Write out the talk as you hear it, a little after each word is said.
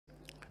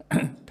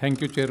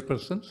Thank you,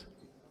 Chairpersons.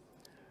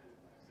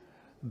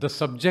 The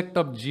subject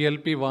of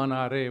GLP-1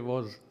 RA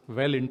was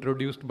well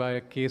introduced by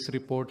a case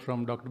report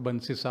from Dr.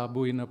 Bansi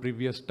Sabu in a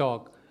previous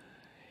talk.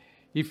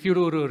 If you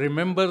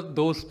remember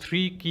those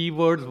three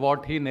keywords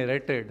what he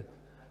narrated,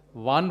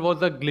 one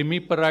was a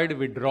glimepiride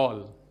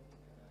withdrawal.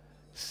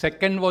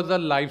 Second was a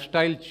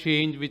lifestyle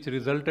change which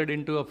resulted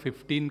into a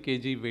 15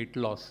 kg weight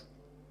loss.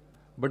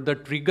 But the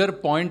trigger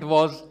point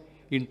was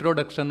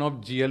introduction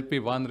of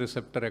GLP-1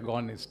 receptor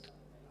agonist.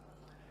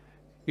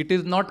 It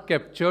is not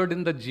captured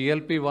in the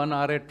GLP-1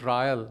 RA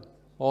trial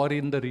or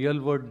in the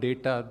real world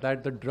data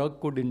that the drug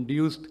could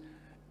induce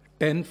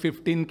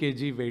 10-15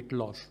 kg weight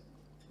loss.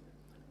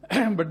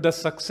 But the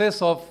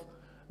success of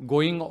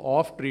going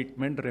off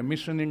treatment,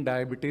 remission in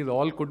diabetes,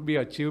 all could be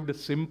achieved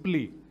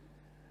simply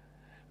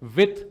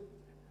with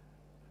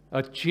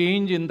a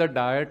change in the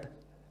diet,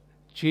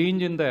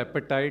 change in the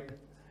appetite,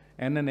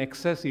 and an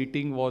excess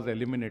eating was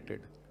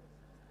eliminated.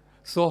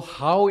 So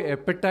how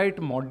appetite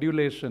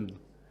modulation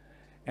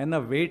and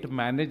a weight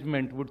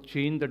management would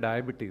change the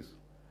diabetes?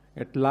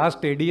 At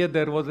last ADA,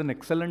 there was an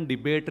excellent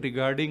debate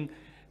regarding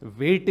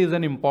weight is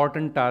an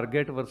important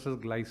target versus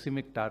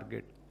glycemic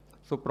target.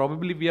 So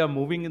probably we are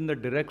moving in the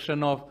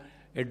direction of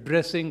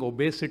addressing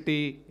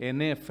obesity,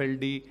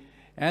 NAFLD,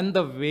 and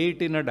the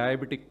weight in a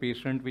diabetic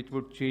patient, which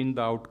would change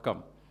the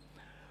outcome.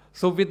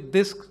 So with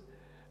this,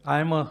 I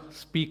am a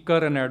speaker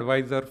and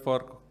advisor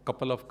for a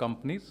couple of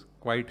companies,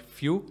 quite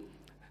few.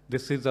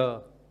 This is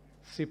a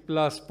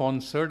CIPLA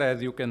sponsored,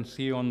 as you can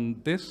see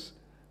on this.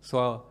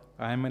 So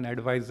I am an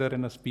advisor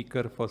and a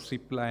speaker for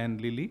CIPLA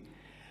and Lilly.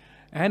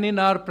 And in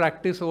our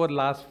practice over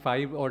last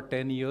 5 or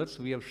 10 years,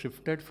 we have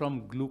shifted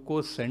from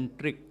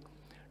glucose-centric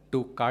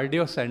to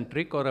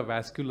cardiocentric or a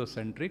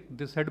vascular-centric.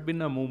 This had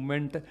been a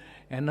movement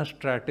and a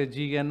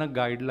strategy and a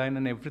guideline,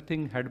 and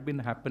everything had been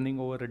happening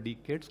over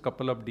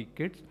couple of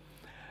decades.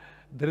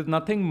 There is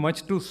nothing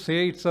much to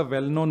say. It's a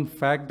well-known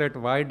fact that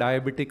why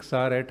diabetics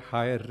are at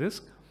higher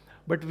risk.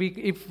 But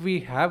if we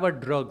have a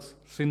drugs,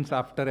 since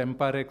after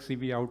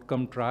EMPIRE-CV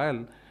outcome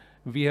trial,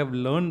 we have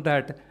learned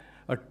that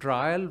a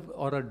trial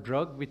or a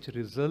drug which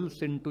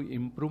results into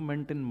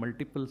improvement in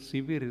multiple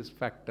CV risk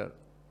factor,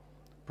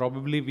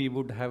 probably we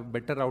would have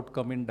better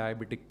outcome in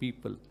diabetic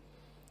people.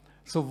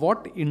 So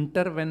what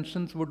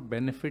interventions would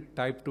benefit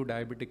type 2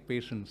 diabetic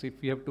patients? If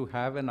we have to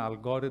have an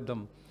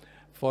algorithm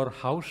for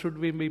how should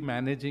we be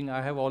managing,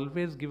 I have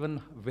always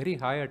given very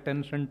high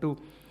attention to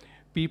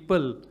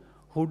people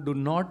who do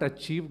not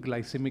achieve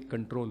glycemic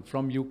control.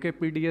 From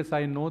UKPDS,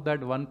 I know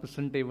that 1%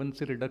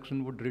 A1C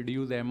reduction would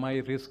reduce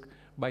MI risk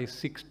by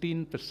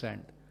 16%.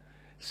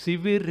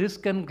 CV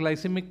risk and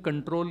glycemic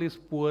control is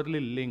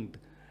poorly linked.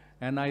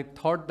 And I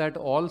thought that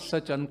all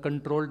such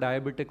uncontrolled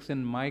diabetics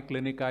in my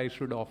clinic, I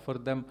should offer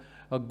them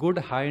a good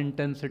high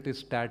intensity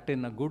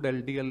statin, a good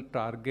LDL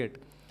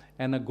target,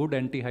 and a good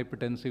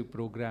antihypertensive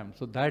program.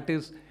 So that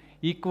is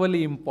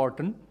equally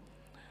important.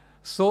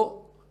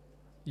 So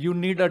you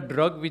need a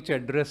drug which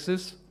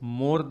addresses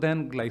more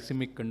than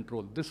glycemic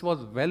control. This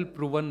was well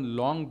proven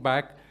long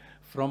back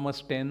from a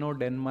Steno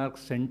Denmark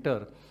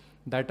center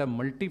that a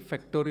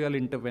multifactorial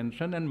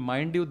intervention, and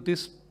mind you,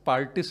 this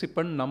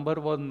participant number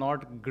was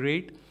not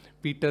great.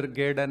 Peter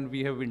Gade and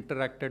we have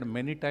interacted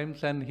many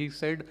times, and he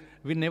said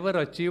we never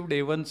achieved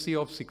A1C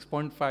of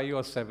 6.5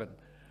 or 7.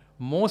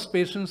 Most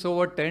patients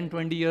over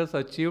 10-20 years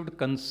achieved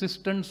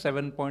consistent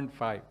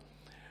 7.5.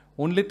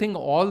 Only thing,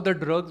 all the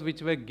drugs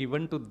which were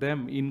given to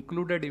them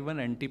included even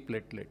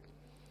antiplatelet.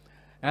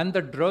 And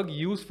the drug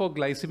used for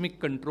glycemic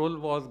control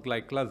was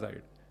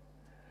glyclazide.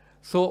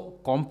 So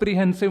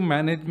comprehensive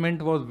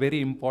management was very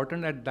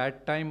important. At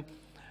that time,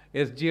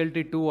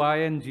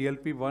 SGLT2I and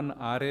GLP-1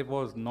 RA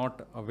was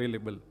not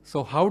available.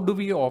 So how do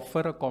we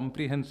offer a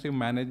comprehensive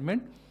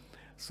management?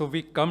 So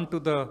we come to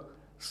the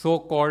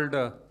so-called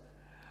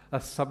a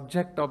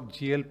subject of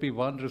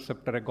GLP-1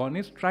 receptor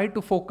agonist. Try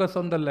to focus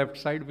on the left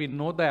side. We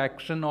know the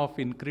action of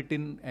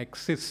incretin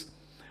axis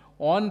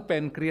on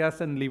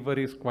pancreas and liver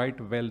is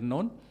quite well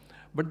known.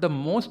 But the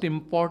most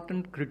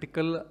important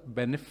critical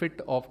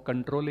benefit of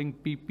controlling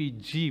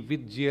PPG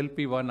with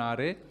GLP-1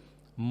 RA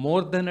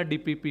more than a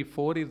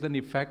DPP-4 is an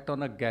effect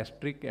on a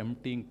gastric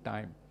emptying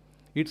time.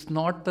 It's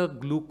not the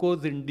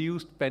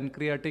glucose-induced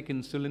pancreatic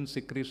insulin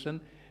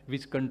secretion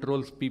which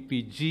controls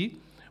PPG,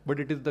 but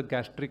it is the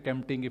gastric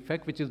emptying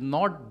effect which is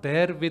not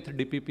there with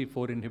DPP-4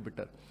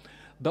 inhibitor.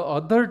 The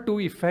other two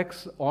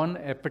effects on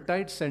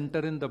appetite center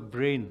in the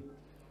brain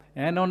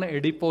and on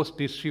adipose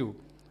tissue.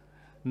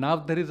 Now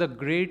there is a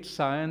great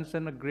science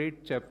and a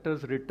great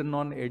chapters written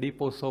on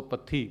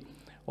adiposopathy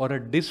or a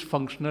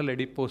dysfunctional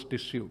adipose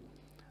tissue.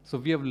 So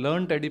we have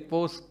learned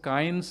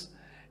adipokines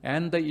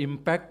and the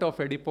impact of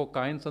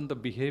adipokines on the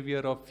behavior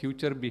of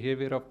future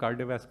behavior of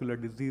cardiovascular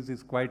disease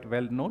is quite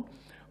well known.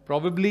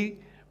 Probably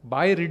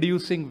by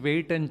reducing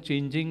weight and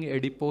changing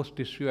adipose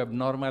tissue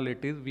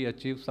abnormalities, we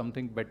achieve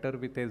something better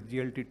with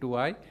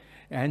SGLT2I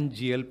and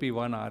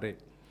GLP-1 RA.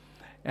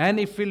 And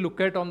if we look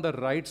at on the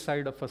right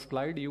side of a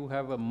slide, you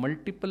have a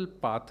multiple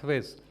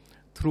pathways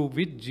through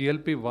which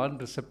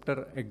GLP-1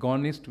 receptor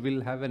agonist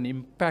will have an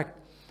impact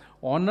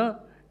on a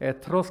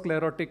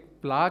atherosclerotic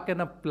plaque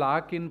and a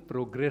plaque in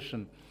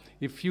progression,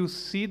 if you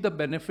see the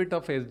benefit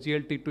of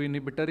SGLT2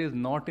 inhibitor is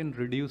not in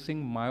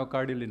reducing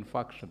myocardial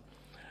infarction.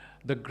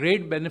 The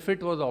great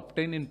benefit was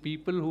obtained in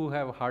people who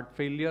have heart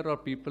failure or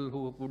people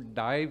who would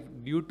die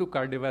due to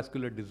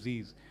cardiovascular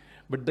disease.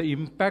 But the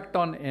impact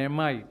on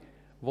MI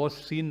was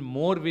seen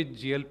more with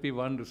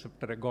GLP-1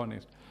 receptor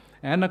agonist.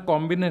 And a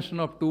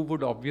combination of two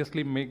would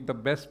obviously make the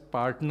best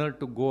partner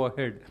to go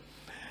ahead.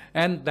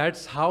 And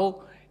that's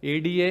how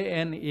ADA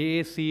and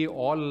AAC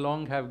all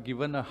along have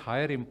given a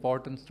higher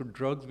importance to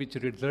drugs which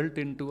result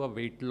into a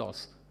weight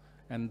loss.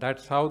 And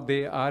that's how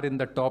they are in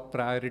the top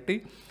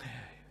priority.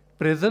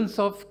 Presence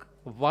of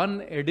one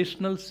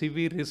additional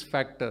CV risk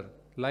factor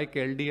like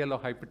LDL or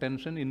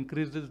hypertension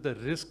increases the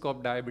risk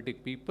of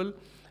diabetic people,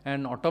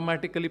 and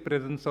automatically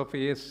presence of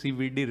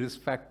ASCVD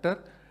risk factor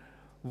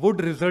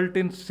would result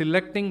in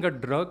selecting a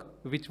drug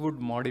which would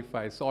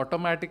modify. So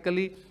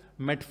automatically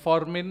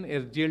metformin,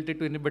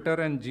 SGLT2 inhibitor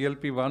and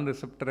GLP-1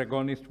 receptor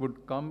agonist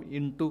would come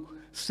into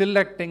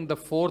selecting. The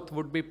fourth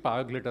would be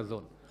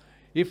pioglitazone.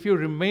 If you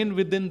remain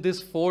within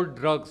these 4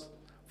 drugs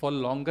for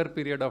longer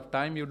period of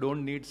time, you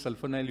don't need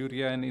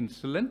sulfonylurea and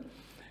insulin,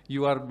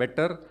 you are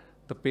better,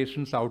 the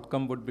patient's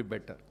outcome would be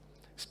better.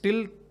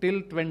 Still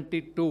till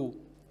 22,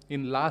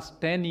 in last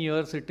 10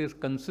 years, it is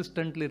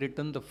consistently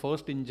written the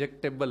first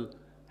injectable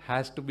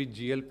has to be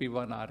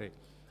GLP-1 RA.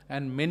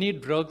 And many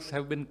drugs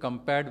have been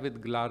compared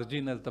with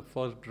glargine as the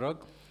first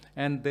drug,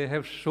 and they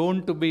have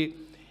shown to be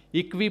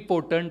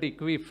equipotent,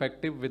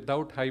 equi-effective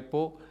without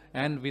hypo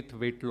and with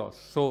weight loss.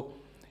 So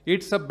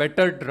it's a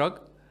better drug.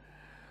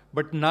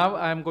 But now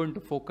I am going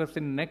to focus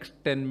in next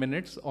 10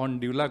 minutes on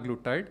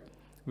dulaglutide,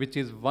 which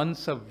is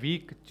once a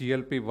week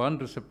GLP-1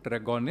 receptor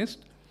agonist,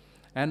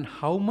 and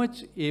how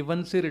much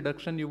A1C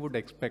reduction you would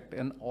expect.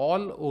 And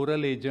all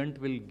oral agent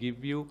will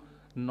give you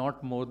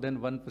not more than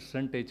 1%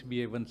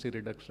 HbA1c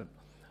reduction.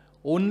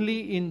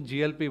 Only in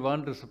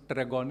GLP-1 receptor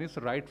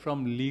agonist, right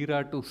from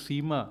LIRA to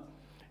SEMA,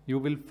 you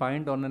will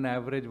find on an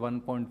average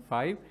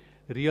 1.5.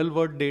 Real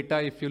world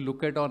data, if you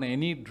look at on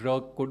any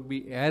drug, could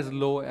be as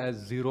low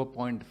as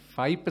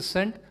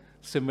 0.5%,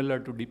 similar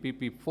to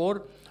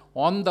DPP-4.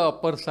 On the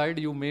upper side,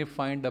 you may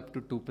find up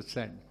to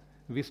 2%.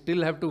 We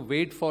still have to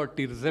wait for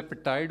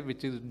tirzepatide,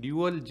 which is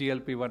dual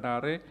GLP-1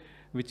 RA,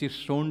 which is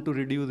shown to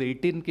reduce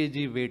 18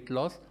 kg weight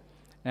loss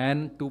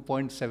and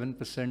 2.7%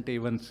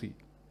 A1C.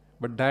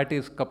 But that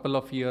is couple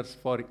of years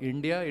for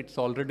India. It's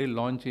already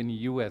launched in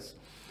US.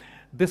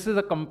 This is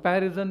a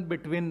comparison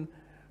between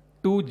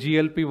 2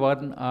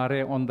 GLP-1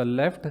 RA on the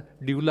left,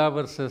 Dula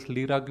versus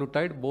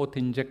liraglutide, both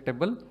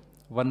injectable,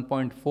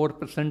 1.4%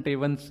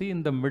 A1C.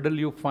 In the middle,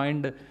 you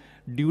find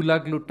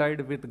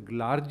dulaglutide with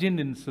glargine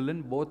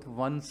insulin, both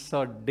once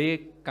a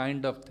day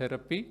kind of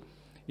therapy,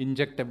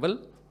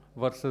 injectable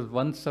versus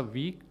once a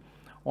week.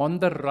 On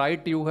the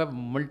right, you have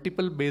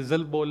multiple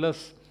basal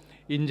bolus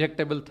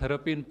injectable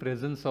therapy in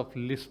presence of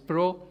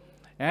lispro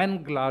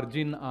and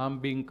glargine arm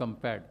being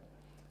compared.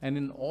 And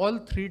in all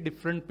 3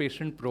 different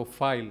patient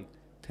profile,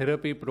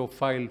 therapy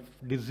profile,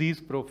 disease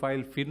profile,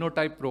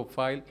 phenotype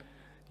profile,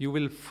 you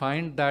will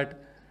find that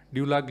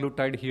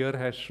dulaglutide here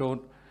has shown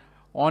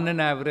on an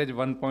average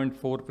 1.4%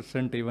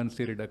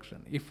 A1C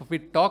reduction. If we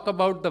talk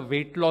about the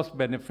weight loss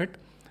benefit,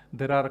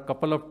 there are a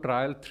couple of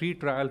trials, 3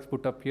 trials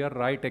put up here.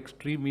 Right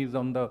extreme is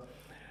on the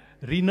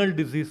renal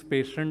disease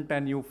patient,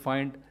 and you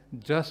find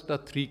just a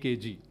 3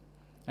 kg.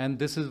 And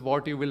this is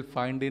what you will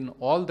find in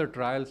all the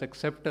trials,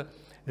 except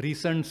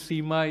recent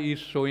SEMA is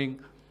showing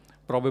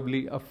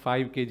probably a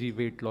 5 kg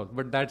weight loss.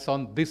 But that's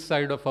on this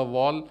side of a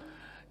wall.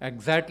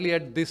 Exactly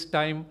at this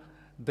time,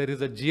 there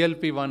is a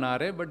GLP-1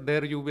 RA, but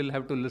there you will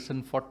have to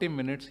listen 40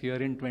 minutes. Here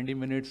in 20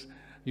 minutes,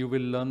 you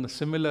will learn the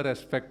similar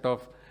aspect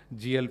of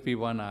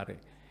GLP-1 RA.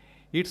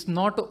 It's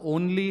not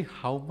only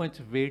how much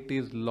weight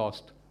is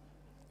lost,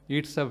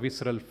 it's a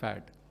visceral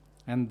fat.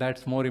 And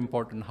that's more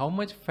important. How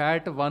much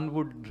fat one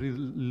would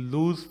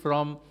lose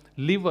from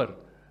liver?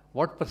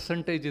 What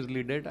percentage is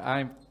needed?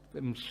 I'm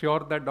sure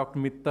that Dr.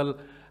 Mittal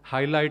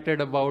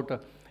highlighted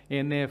about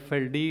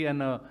NAFLD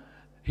and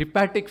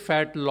hepatic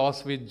fat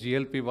loss with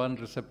GLP-1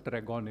 receptor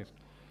agonist.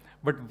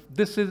 But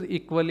this is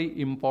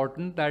equally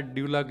important, that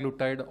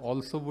dulaglutide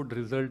also would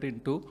result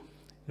into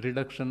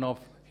reduction of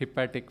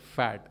hepatic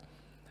fat.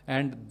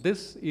 And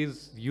this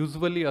is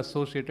usually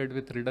associated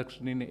with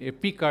reduction in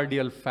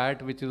epicardial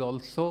fat, which is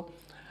also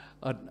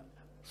a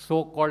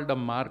so-called a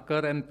marker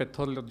and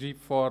pathology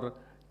for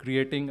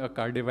creating a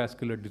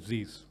cardiovascular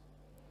disease.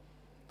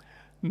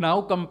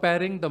 Now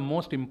comparing the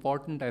most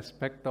important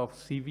aspect of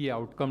CV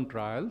outcome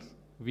trials,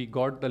 we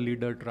got the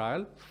leader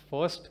trial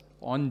first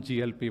on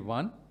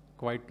GLP-1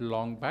 quite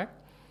long back,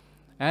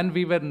 and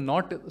we were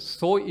not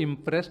so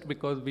impressed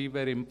because we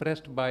were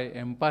impressed by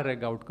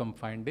EMPA-REG outcome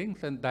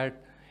findings, and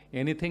that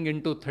anything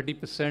into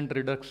 30%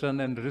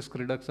 reduction and risk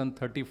reduction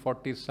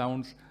 30-40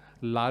 sounds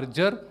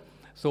larger,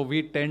 so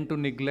we tend to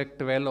neglect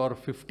 12 or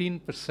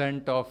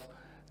 15% of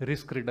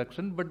risk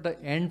reduction, but the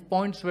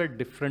endpoints were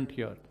different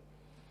here.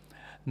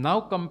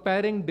 Now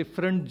comparing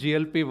different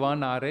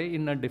GLP-1 RA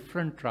in a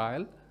different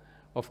trial,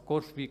 Of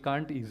course, we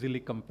can't easily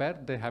compare.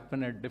 They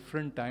happen at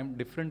different time,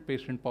 different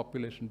patient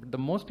population. But the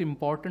most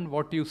important,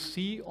 what you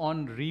see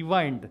on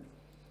Rewind,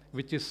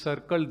 which is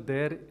circled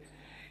there,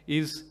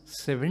 is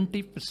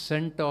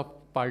 70% of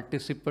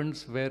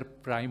participants were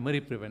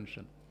primary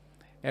prevention.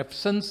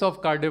 Absence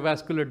of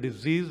cardiovascular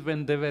disease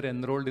when they were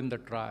enrolled in the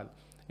trial.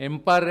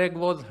 EMPA-REG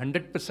was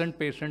 100%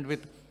 patient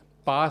with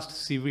past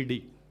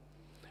CVD,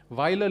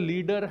 while a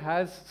leader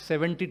has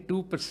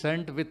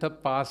 72% with a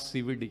past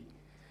CVD.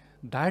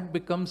 That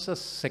becomes a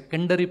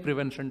secondary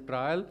prevention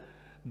trial.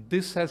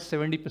 This has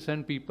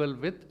 70% people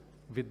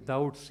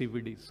without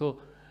CVD. So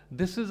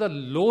this is a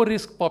low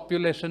risk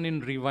population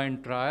in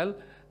Rewind trial.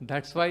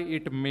 That's why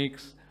it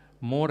makes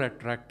more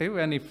attractive.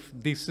 And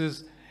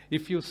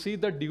if you see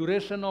the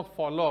duration of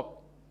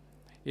follow-up,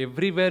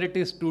 everywhere it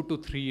is 2 to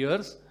 3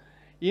 years.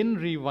 In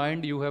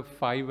Rewind, you have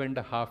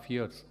 5.5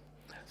 years.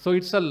 So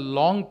it's a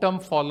long-term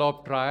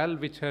follow-up trial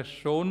which has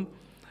shown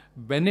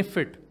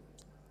benefit.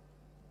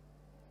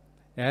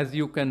 As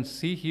you can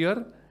see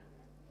here,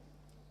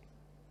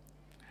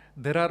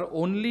 there are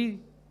only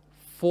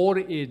 4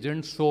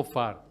 agents so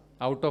far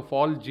out of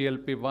all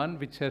GLP-1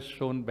 which has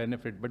shown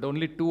benefit, but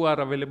only 2 are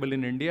available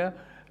in India,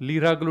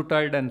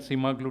 liraglutide and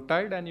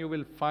semaglutide, and you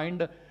will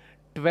find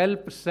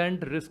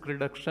 12% risk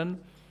reduction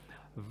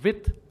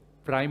with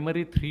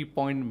primary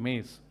 3-point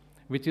MACE,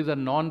 which is a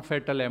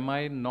non-fatal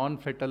MI,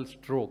 non-fatal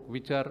stroke,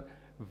 which are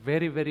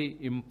very, very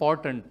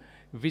important,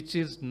 which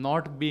is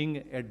not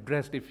being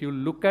addressed. If you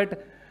look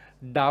at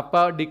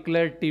DAPA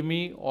declared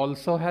TIMI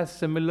also has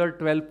similar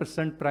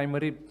 12%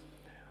 primary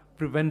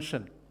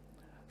prevention.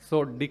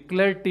 So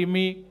declared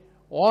TIMI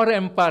or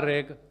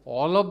EMPA-REG,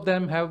 all of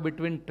them have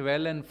between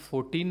 12 and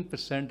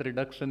 14%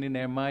 reduction in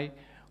MI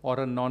or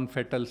a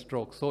non-fatal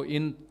stroke. So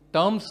in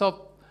terms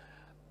of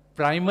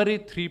primary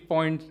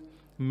 3-point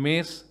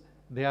MACE,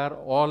 they are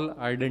all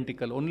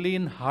identical. Only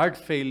in heart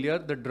failure,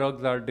 the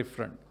drugs are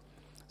different.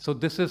 So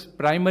this is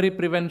primary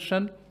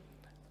prevention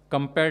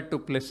compared to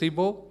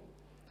placebo,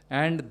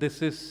 and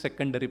this is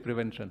secondary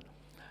prevention.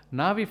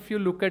 Now, if you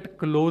look at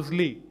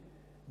closely,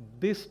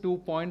 these 2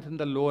 points in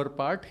the lower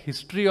part,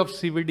 history of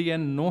CVD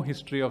and no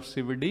history of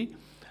CVD.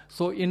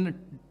 So in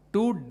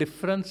 2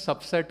 different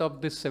subset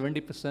of this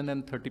 70%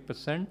 and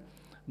 30%,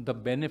 the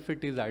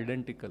benefit is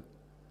identical.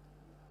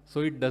 So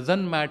it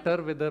doesn't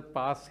matter whether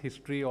past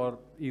history or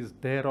is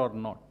there or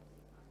not.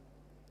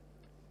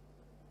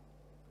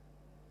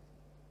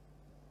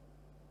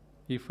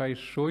 If I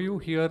show you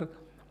here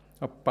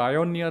a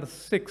Pioneer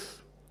 6,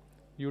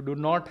 you do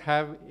not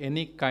have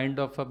any kind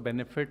of a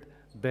benefit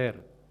there.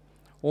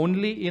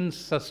 Only in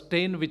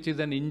SUSTAIN, which is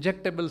an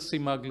injectable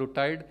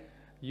semaglutide,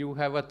 you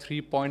have a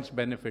 3 points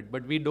benefit,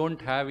 but we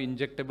don't have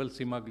injectable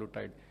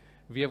semaglutide.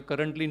 We have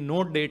currently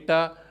no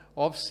data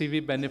of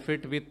CV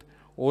benefit with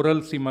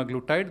oral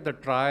semaglutide. The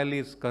trial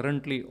is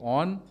currently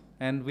on,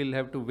 and we'll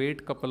have to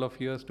wait a couple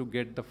of years to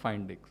get the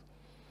findings.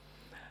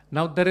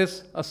 Now, there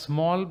is a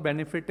small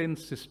benefit in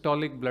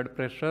systolic blood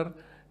pressure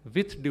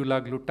with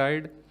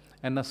dulaglutide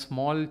and a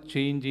small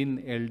change in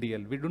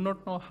LDL. We do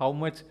not know how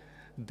much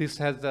this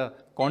has a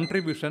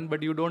contribution,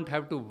 but you don't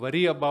have to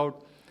worry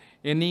about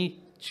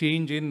any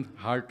change in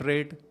heart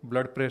rate,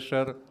 blood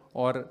pressure,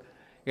 or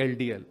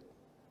LDL.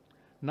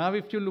 Now,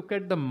 if you look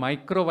at the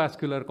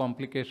microvascular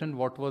complication,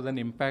 what was an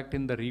impact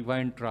in the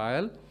Rewind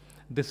trial?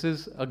 This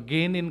is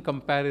again in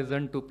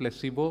comparison to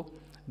placebo.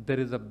 There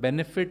is a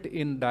benefit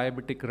in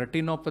diabetic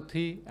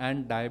retinopathy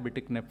and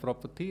diabetic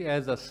nephropathy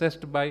as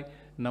assessed by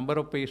number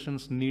of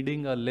patients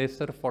needing a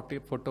lesser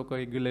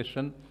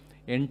photocoagulation,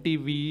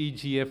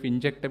 anti-VEGF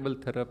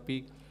injectable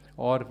therapy,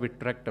 or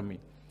vitrectomy,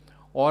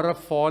 or a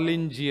fall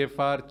in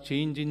GFR,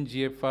 change in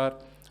GFR,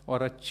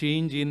 or a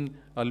change in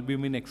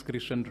albumin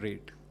excretion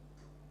rate.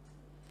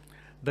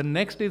 The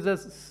next is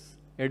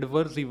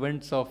adverse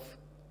events of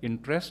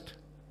interest.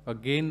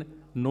 Again,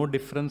 no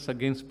difference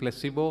against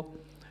placebo,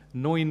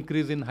 no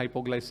increase in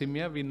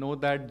hypoglycemia. We know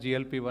that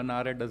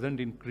GLP-1 doesn't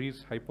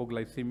increase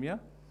hypoglycemia.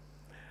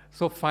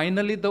 So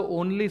finally, the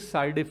only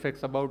side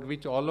effects about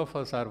which all of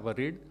us are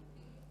worried,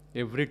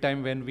 every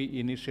time when we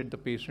initiate the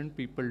patient,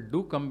 people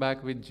do come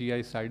back with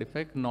GI side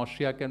effect.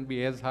 Nausea can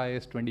be as high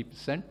as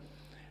 20%.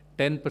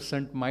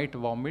 10% might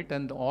vomit,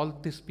 and all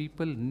these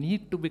people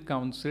need to be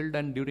counseled,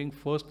 and during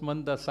first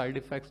month the side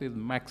effects is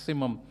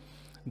maximum.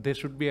 They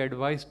should be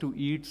advised to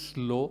eat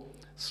slow,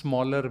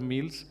 smaller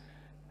meals,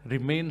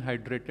 remain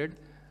hydrated.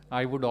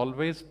 I would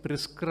always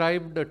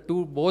prescribe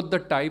both the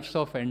types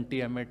of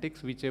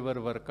antiemetics,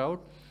 whichever work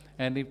out,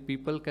 and if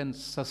people can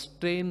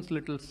sustain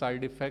little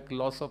side effect,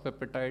 loss of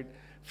appetite,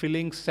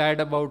 feeling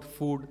sad about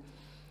food,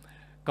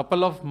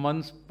 couple of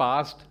months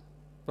past,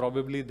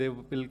 probably they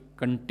will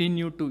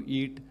continue to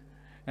eat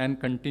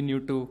and continue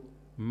to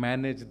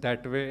manage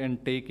that way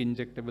and take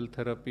injectable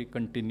therapy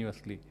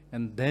continuously.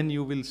 And then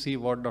you will see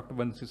what Dr.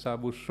 Bansi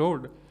Sabu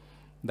showed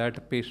that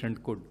a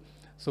patient could.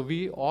 So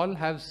we all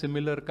have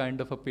similar kind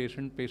of a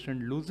patient.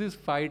 Patient loses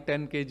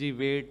 5-10 kg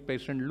weight.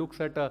 Patient looks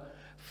at a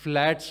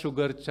flat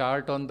sugar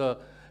chart on the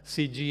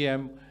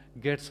CGM,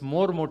 gets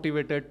more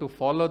motivated to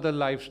follow the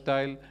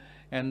lifestyle,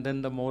 and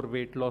then the more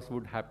weight loss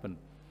would happen.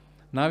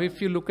 Now,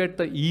 if you look at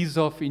the ease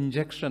of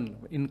injection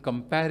in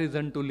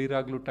comparison to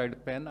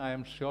liraglutide pen, I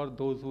am sure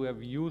those who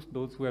have used,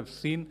 those who have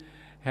seen,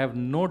 have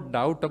no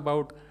doubt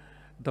about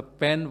the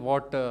pen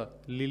what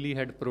Lilly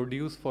had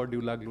produced for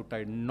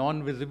dulaglutide.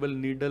 Non-visible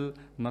needle,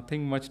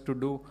 nothing much to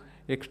do,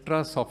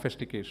 extra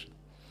sophistication.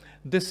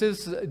 This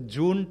is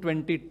June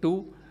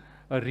 22,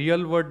 a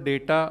real-world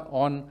data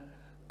on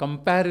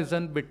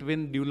comparison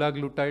between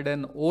dulaglutide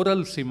and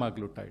oral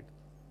semaglutide.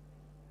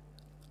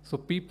 So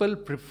people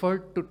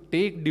preferred to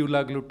take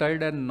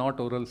dulaglutide and not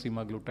oral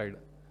semaglutide.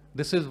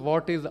 This is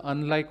what is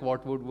unlike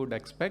what would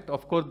expect.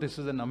 Of course, this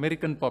is an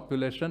American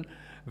population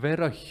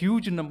where a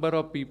huge number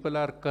of people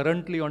are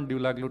currently on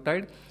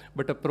dulaglutide,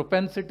 but a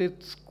propensity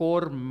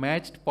score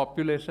matched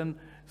population,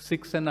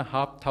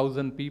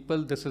 6,500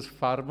 people. This is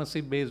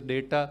pharmacy-based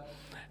data,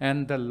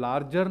 and the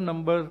larger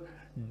number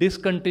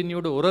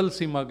discontinued oral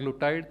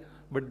semaglutide,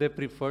 but they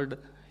preferred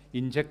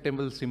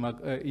injectable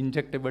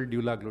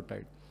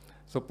dulaglutide.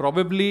 So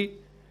probably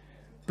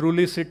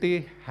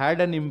Trulicity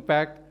had an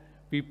impact.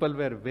 People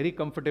were very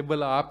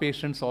comfortable. Our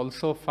patients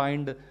also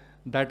find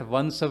that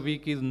once a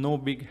week is no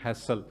big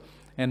hassle,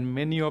 and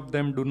many of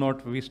them do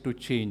not wish to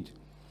change.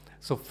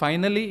 So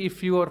finally,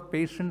 if your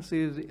patient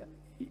is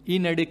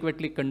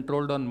inadequately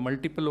controlled on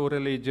multiple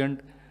oral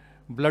agent,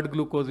 blood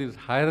glucose is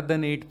higher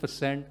than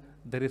 8%,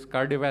 there is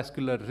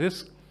cardiovascular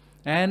risk,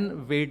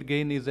 and weight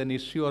gain is an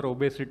issue, or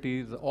obesity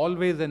is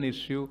always an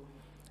issue,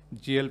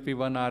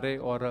 GLP1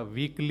 RA or a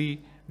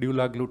weekly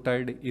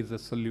dulaglutide is a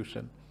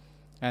solution.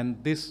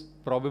 And this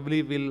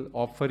probably will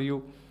offer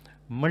you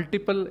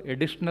multiple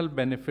additional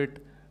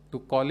benefit to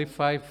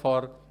qualify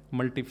for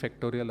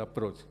multifactorial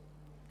approach.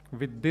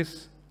 With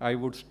this, I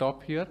would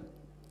stop here.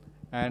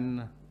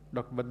 And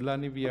Dr.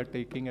 Badlani, we are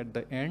taking at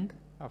the end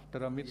after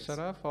Amit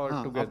Saraf, or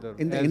together,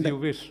 as you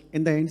wish.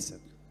 In the end, sir.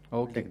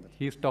 Okay.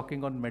 He's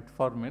talking on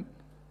metformin,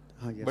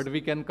 Yes. but we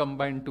can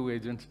combine two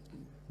agents.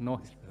 No.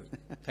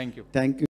 Thank you. Thank you.